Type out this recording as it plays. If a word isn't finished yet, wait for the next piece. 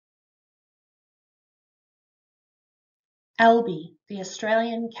Albie, the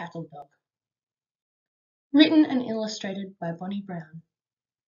Australian cattle dog. Written and illustrated by Bonnie Brown.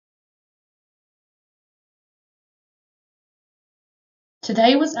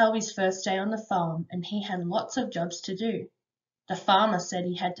 Today was Albie's first day on the farm and he had lots of jobs to do. The farmer said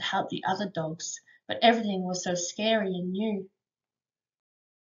he had to help the other dogs, but everything was so scary and new.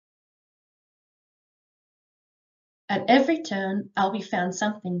 At every turn, Albie found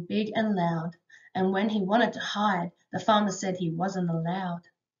something big and loud, and when he wanted to hide, the farmer said he wasn't allowed.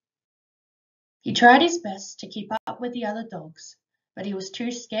 He tried his best to keep up with the other dogs, but he was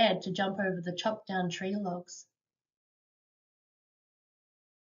too scared to jump over the chopped down tree logs.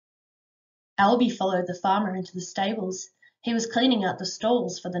 Albie followed the farmer into the stables. He was cleaning out the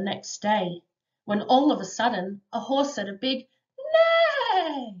stalls for the next day, when all of a sudden a horse said a big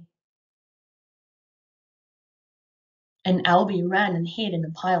neigh! And Albie ran and hid in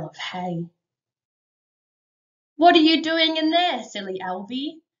a pile of hay. "What are you doing in there, silly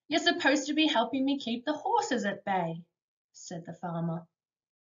Albie? You're supposed to be helping me keep the horses at bay," said the farmer.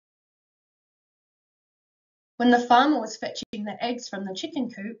 When the farmer was fetching the eggs from the chicken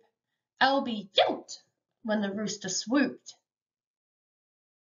coop, Albie yelped when the rooster swooped.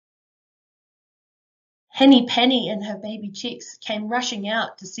 Henny Penny and her baby chicks came rushing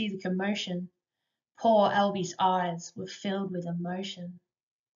out to see the commotion. Poor Albie's eyes were filled with emotion.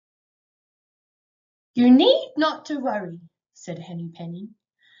 "You need not to worry," said Henny Penny.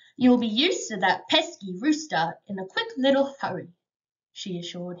 "You'll be used to that pesky rooster in a quick little hurry," she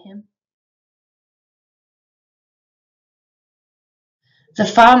assured him. The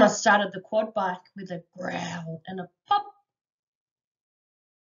farmer started the quad bike with a growl and a pop.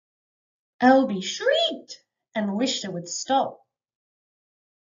 Albie shrieked and wished it would stop.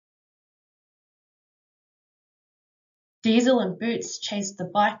 Diesel and Boots chased the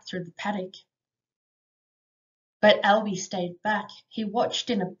bike through the paddock. But Albie stayed back. He watched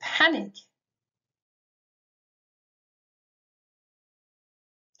in a panic.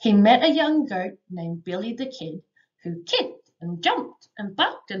 He met a young goat named Billy the Kid, who kicked and jumped and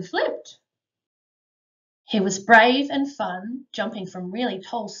bucked and flipped. He was brave and fun, jumping from really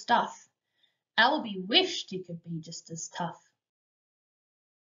tall stuff. Albie wished he could be just as tough.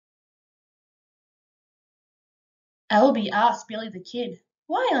 Albie asked Billy the Kid,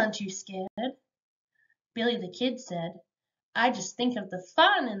 "Why aren't you scared?" Billy the Kid said, "I just think of the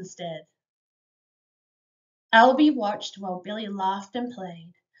fun instead." Albie watched while Billy laughed and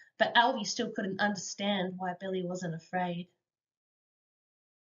played, but Albie still couldn't understand why Billy wasn't afraid.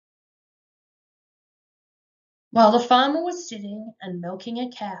 While the farmer was sitting and milking a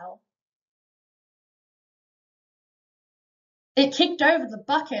cow, it kicked over the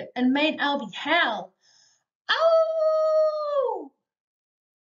bucket and made Albie howl. "Ow!"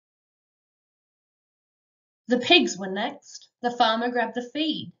 The pigs were next. The farmer grabbed the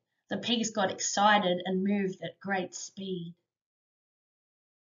feed. The pigs got excited and moved at great speed.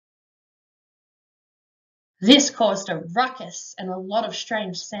 This caused a ruckus and a lot of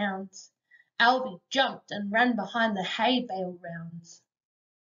strange sounds. Albie jumped and ran behind the hay bale rounds.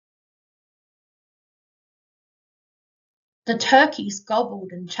 The turkeys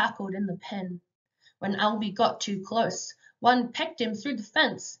gobbled and chuckled in the pen. When Albie got too close, one pecked him through the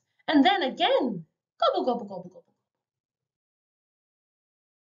fence, and then again. Gobble, gobble, gobble, gobble.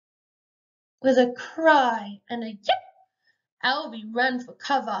 With a cry and a yip, Albie ran for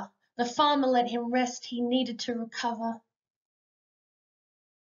cover. The farmer let him rest. He needed to recover.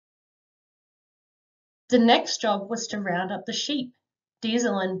 The next job was to round up the sheep.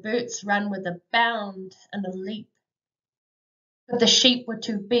 Diesel and Boots ran with a bound and a leap. But the sheep were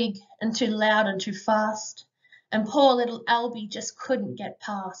too big and too loud and too fast, and poor little Albie just couldn't get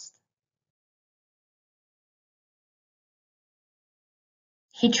past.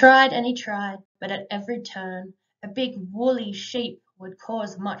 He tried and he tried, but at every turn, a big woolly sheep would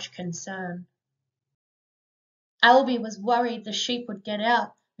cause much concern. Albie was worried the sheep would get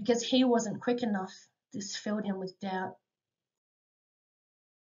out because he wasn't quick enough. This filled him with doubt.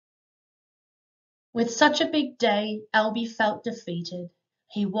 With such a big day, Albie felt defeated.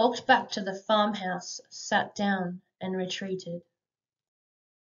 He walked back to the farmhouse, sat down and retreated.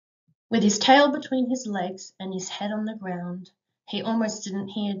 With his tail between his legs and his head on the ground, he almost didn't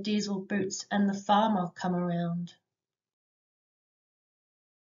hear Diesel, Boots and the farmer come around.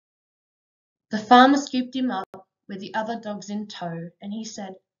 The farmer scooped him up with the other dogs in tow, and he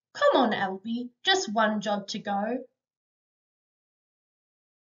said, "Come on, Albie, just one job to go."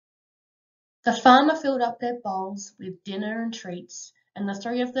 The farmer filled up their bowls with dinner and treats, and the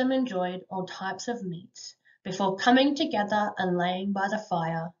three of them enjoyed all types of meats, before coming together and laying by the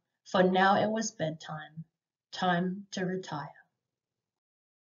fire, for now it was bedtime. time to retire.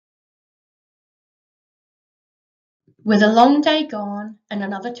 With a long day gone and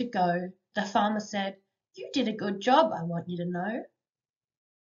another to go, the farmer said, "You did a good job, I want you to know."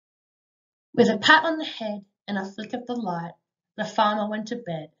 With a pat on the head and a flick of the light, the farmer went to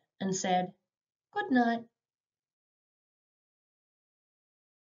bed and said, "Good night."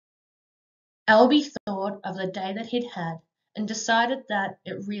 Albie thought of the day that he'd had and decided that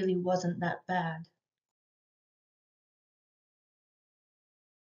it really wasn't that bad.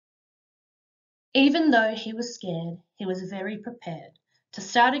 Even though he was scared, he was very prepared to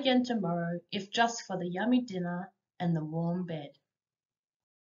start again tomorrow, if just for the yummy dinner and the warm bed.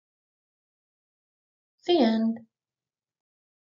 The end.